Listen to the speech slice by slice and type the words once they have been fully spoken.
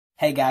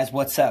Hey guys,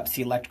 what's up? It's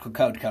the Electrical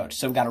Code Coach.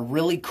 So we've got a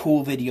really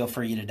cool video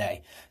for you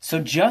today. So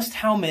just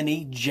how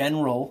many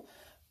general,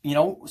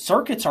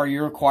 circuits are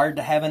you required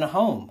to have in a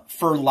home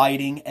for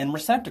lighting and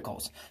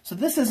receptacles? So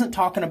this isn't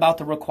talking about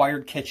the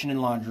required kitchen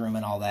and laundry room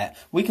and all that.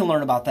 We can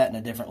learn about that in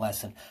a different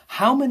lesson.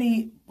 How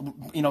many,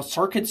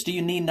 circuits do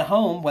you need in a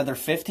home, whether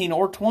 15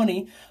 or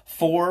 20,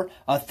 for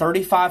a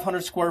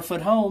 3,500 square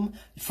foot home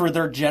for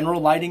their general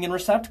lighting and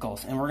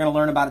receptacles? And we're going to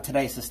learn about it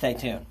today, so stay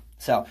tuned.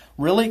 So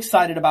really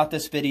excited about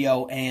this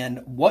video,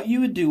 and what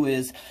you would do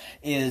is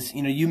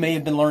you may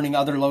have been learning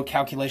other load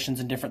calculations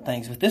and different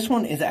things, but this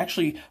one is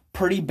actually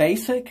pretty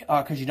basic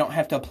because you don't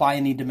have to apply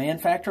any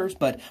demand factors.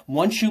 But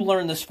once you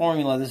learn this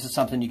formula, this is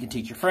something you can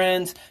teach your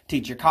friends,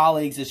 teach your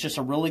colleagues. It's just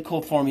a really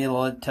cool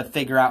formula to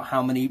figure out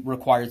how many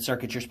required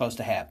circuits you're supposed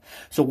to have.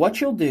 So what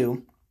you'll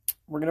do,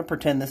 we're going to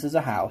pretend this is a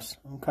house,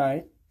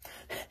 okay?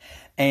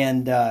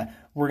 And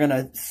we're going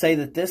to say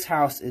that this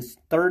house is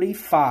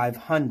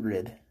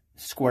 3,500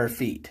 square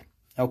feet,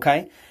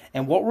 okay?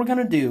 And what we're going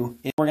to do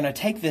is we're going to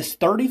take this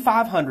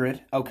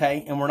 3,500,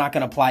 okay, and we're not going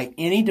to apply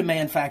any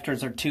demand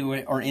factors to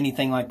it or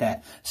anything like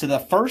that. So the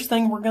first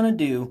thing we're going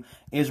to do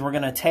is we're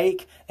going to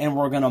take and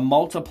we're going to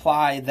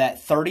multiply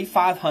that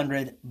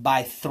 3,500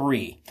 by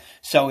 3.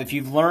 So if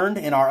you've learned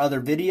in our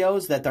other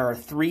videos that there are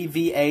 3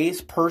 VAs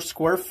per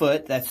square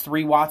foot, that's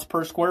 3 watts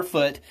per square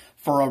foot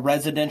for a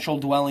residential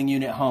dwelling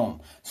unit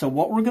home. So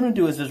what we're going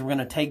to do is we're going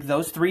to take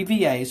those 3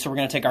 VAs, so we're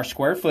going to take our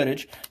square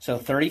footage, so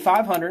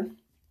 3,500,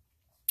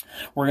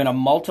 we're going to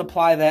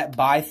multiply that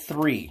by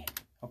 3.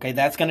 Okay,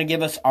 that's going to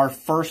give us our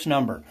first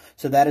number.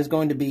 So that is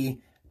going to be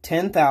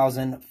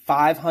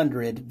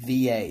 10,500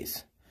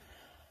 VAs.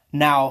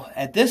 Now,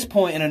 at this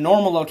point in a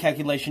normal load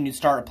calculation, you'd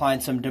start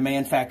applying some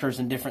demand factors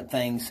and different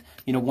things,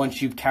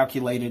 once you've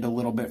calculated a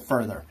little bit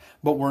further.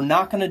 But we're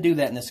not going to do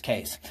that in this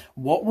case.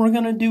 What we're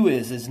going to do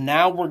is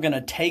now we're going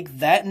to take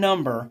that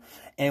number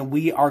and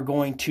we are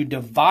going to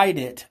divide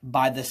it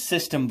by the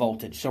system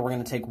voltage. So we're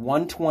going to take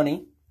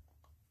 120.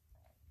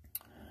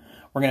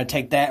 We're going to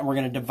take that and we're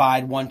going to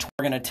divide 120.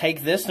 We're going to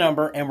take this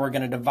number and we're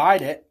going to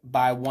divide it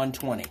by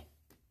 120.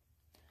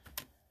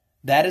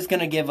 That is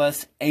going to give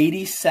us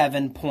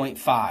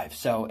 87.5.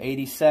 So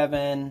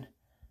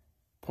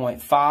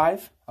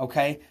 87.5,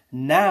 okay?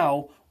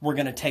 Now we're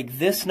going to take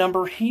this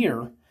number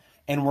here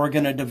and we're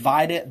going to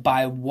divide it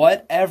by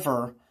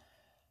whatever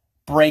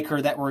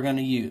breaker that we're going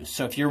to use.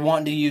 So if you're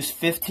wanting to use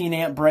 15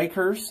 amp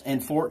breakers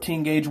and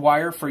 14 gauge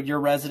wire for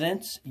your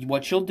residence,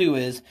 what you'll do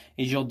is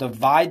you'll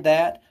divide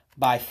that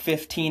by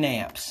 15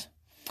 amps.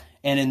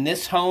 And in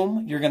this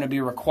home, you're going to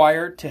be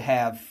required to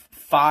have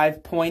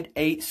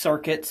 5.8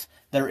 circuits.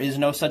 There is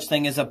no such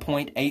thing as a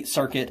 0.8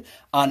 circuit.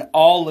 On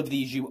all of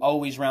these, you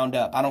always round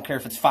up. I don't care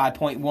if it's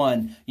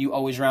 5.1, you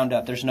always round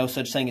up. There's no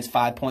such thing as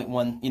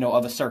 5.1,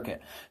 of a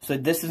circuit. So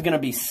this is going to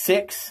be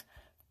 6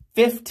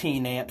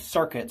 15 amp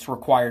circuits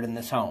required in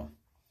this home.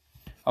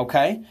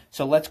 Okay,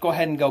 so let's go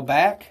ahead and go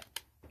back.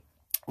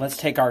 Let's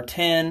take our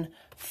 10,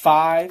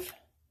 5,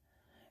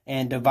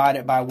 and divide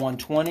it by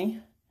 120,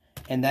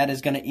 and that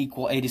is going to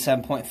equal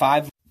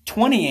 87.5.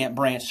 20 amp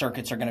branch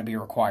circuits are going to be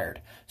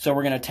required. So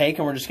we're going to take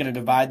and we're just going to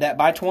divide that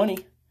by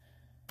 20.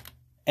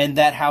 And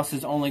that house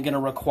is only going to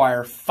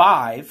require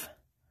 5.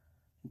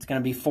 It's going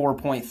to be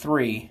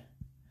 4.3.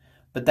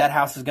 But that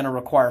house is going to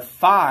require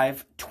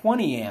 5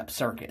 20 amp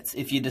circuits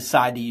if you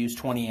decide to use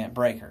 20 amp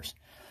breakers.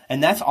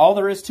 And that's all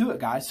there is to it,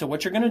 guys. So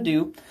what you're going to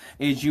do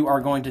is you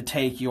are going to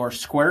take your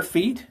square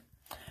feet.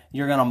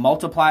 You're going to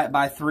multiply it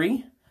by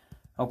 3.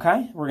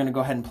 Okay, we're going to go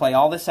ahead and play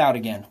all this out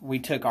again. We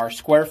took our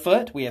square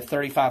foot. We have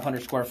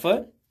 3,500 square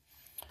foot,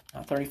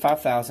 not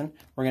 35,000.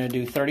 We're going to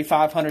do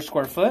 3,500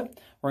 square foot.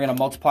 We're going to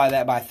multiply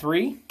that by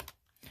 3.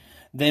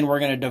 Then we're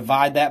going to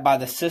divide that by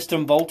the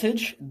system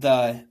voltage,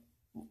 the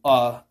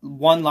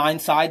one line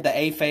side, the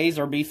A phase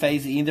or B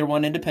phase, either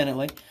one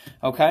independently.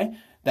 Okay,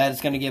 that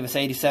is going to give us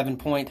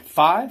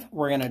 87.5.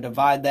 We're going to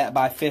divide that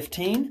by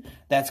 15.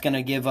 That's going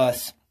to give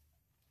us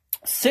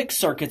 6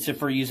 circuits if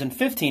we're using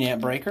 15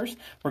 amp breakers.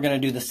 We're going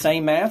to do the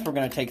same math. We're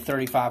going to take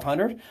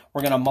 3,500.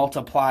 We're going to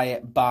multiply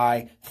it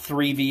by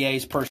 3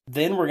 VAs per.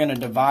 Then we're going to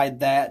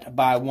divide that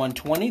by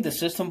 120, the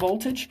system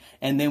voltage,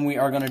 and then we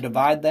are going to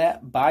divide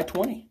that by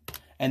 20.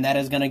 And that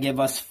is going to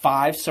give us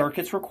 5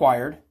 circuits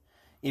required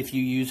if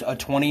you use a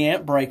 20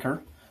 amp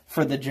breaker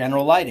for the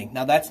general lighting.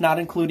 Now, that's not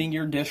including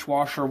your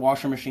dishwasher,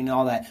 washer machine, and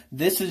all that.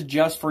 This is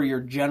just for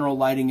your general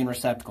lighting and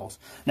receptacles.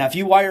 Now, if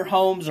you wire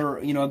homes or,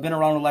 have been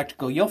around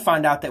electrical, you'll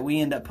find out that we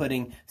end up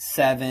putting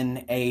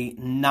 7, 8,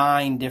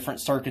 9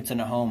 different circuits in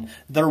a home.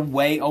 They're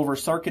way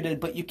over-circuited,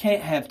 but you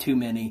can't have too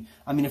many.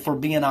 I mean, if we're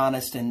being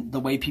honest and the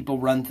way people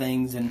run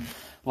things and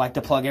like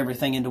to plug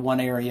everything into one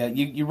area,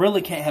 you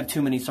really can't have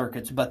too many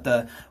circuits.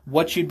 But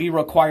what you'd be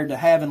required to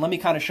have, and let me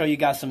kind of show you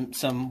guys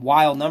some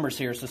wild numbers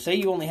here. So say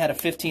you only had a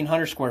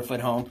 1,500 square foot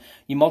home,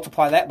 you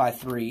multiply that by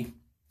 3,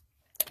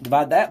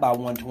 divide that by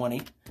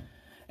 120,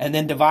 and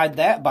then divide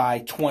that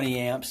by 20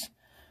 amps.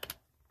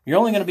 You're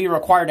only going to be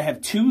required to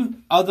have 2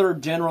 other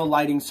general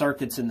lighting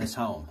circuits in this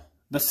home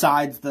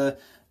besides the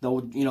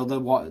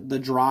the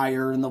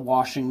dryer and the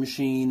washing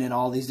machine and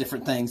all these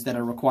different things that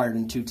are required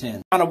in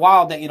 210. Kind of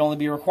wild that you'd only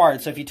be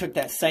required. So if you took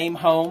that same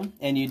home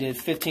and you did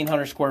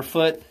 1,500 square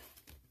foot,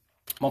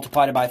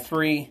 multiplied it by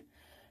 3,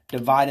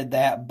 divided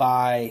that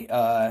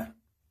by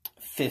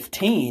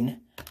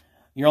 15,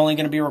 you're only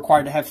going to be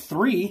required to have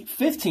 3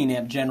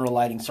 15-amp general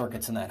lighting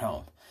circuits in that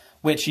home,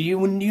 which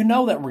you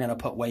know that we're going to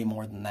put way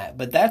more than that.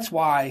 But that's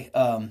why,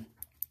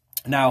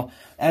 now,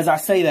 as I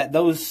say that,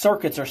 those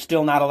circuits are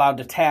still not allowed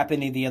to tap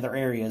any of the other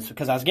areas,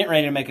 because I was getting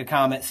ready to make a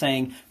comment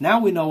saying, now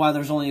we know why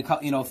there's only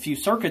a few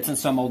circuits in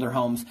some older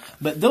homes,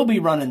 but they'll be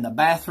running the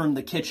bathroom,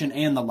 the kitchen,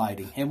 and the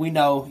lighting. And we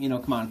know,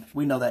 come on,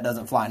 we know that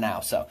doesn't fly now.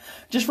 So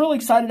just really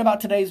excited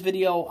about today's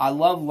video. I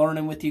love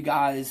learning with you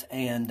guys,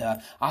 and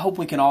I hope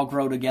we can all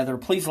grow together.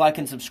 Please like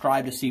and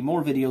subscribe to see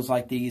more videos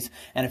like these.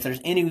 And if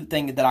there's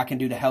anything that I can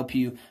do to help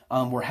you,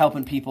 we're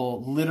helping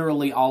people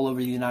literally all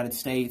over the United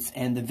States,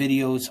 and the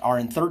videos are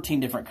in 13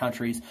 different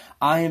countries.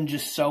 I am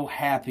just so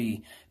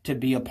happy to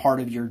be a part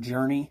of your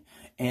journey,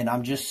 and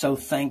I'm just so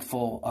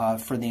thankful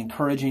for the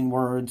encouraging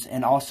words,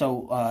 and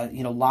also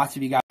lots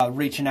of you guys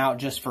reaching out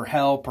just for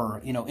help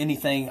or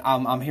anything.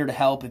 I'm here to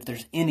help. If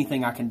there's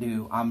anything I can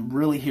do, I'm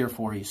really here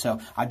for you. So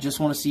I just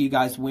want to see you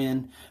guys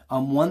win.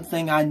 One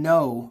thing I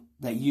know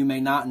that you may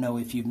not know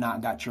if you've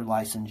not got your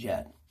license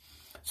yet.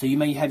 So you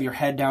may have your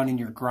head down and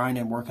you're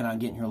grinding, working on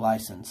getting your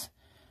license.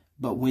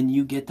 But when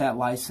you get that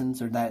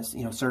license or that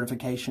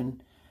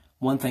certification,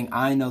 one thing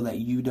I know that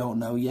you don't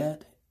know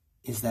yet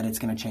is that it's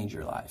going to change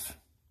your life.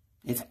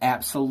 It's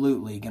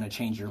absolutely going to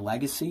change your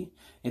legacy.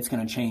 It's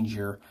going to change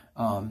your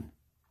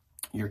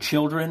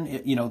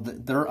children,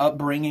 their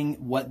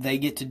upbringing, what they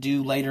get to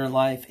do later in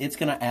life. It's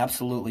going to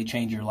absolutely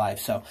change your life.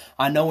 So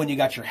I know when you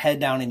got your head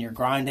down and you're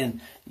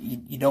grinding,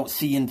 you don't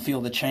see and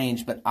feel the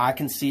change, but I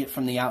can see it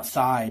from the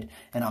outside,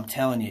 and I'm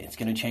telling you, it's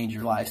going to change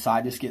your life. So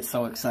I just get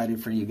so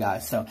excited for you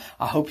guys. So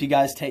I hope you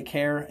guys take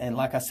care. And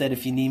like I said,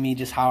 if you need me,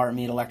 just holler at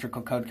me at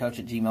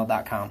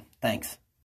electricalcodecoach@gmail.com. Thanks.